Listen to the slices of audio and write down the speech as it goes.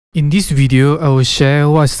In this video, I will share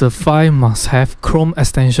what's the 5 must-have Chrome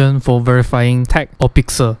extension for verifying tag or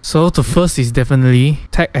pixel. So the first is definitely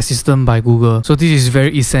Tag Assistant by Google. So this is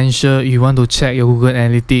very essential. You want to check your Google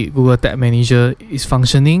Analytics, Google Tag Manager is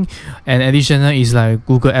functioning, and additional is like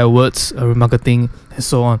Google AdWords, remarketing, and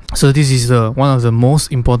so on. So this is one of the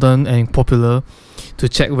most important and popular to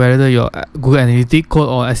check whether your Google Analytics code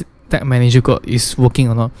or Tag Manager code is working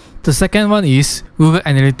or not. The second one is Google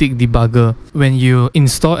Analytics Debugger. When you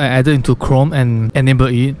install and add it into Chrome and enable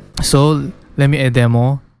it, so let me add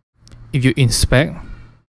demo. If you inspect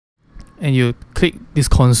and you click this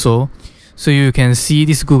console, so you can see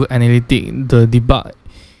this Google Analytics, the debug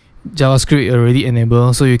JavaScript already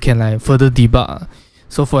enabled, so you can like further debug.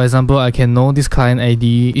 So for example, I can know this client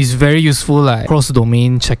ID is very useful like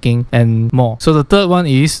cross-domain checking and more. So the third one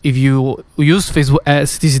is if you use Facebook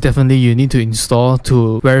ads, this is definitely you need to install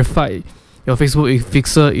to verify your Facebook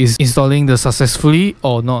pixel is installing successfully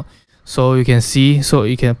or not. So you can see, so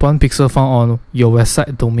you can put pixel found on your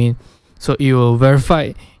website domain. So it will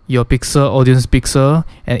verify your pixel, audience pixel,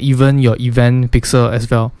 and even your event pixel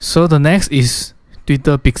as well. So the next is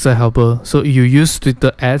Twitter Pixel Helper. So if you use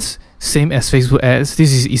Twitter ads, same as Facebook ads,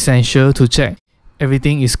 this is essential to check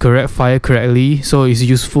everything is fired correctly. So it's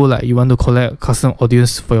useful like you want to collect custom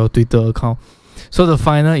audience for your Twitter account. So the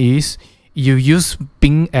final is you use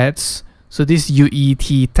Bing ads. So this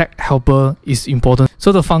UET Tag Helper is important.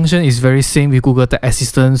 So the function is very same with Google Tag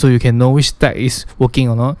Assistant, so you can know which tag is working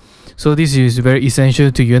or not. So this is very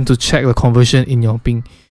essential to you want to check the conversion in your Bing.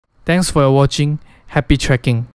 Thanks for watching. Happy tracking.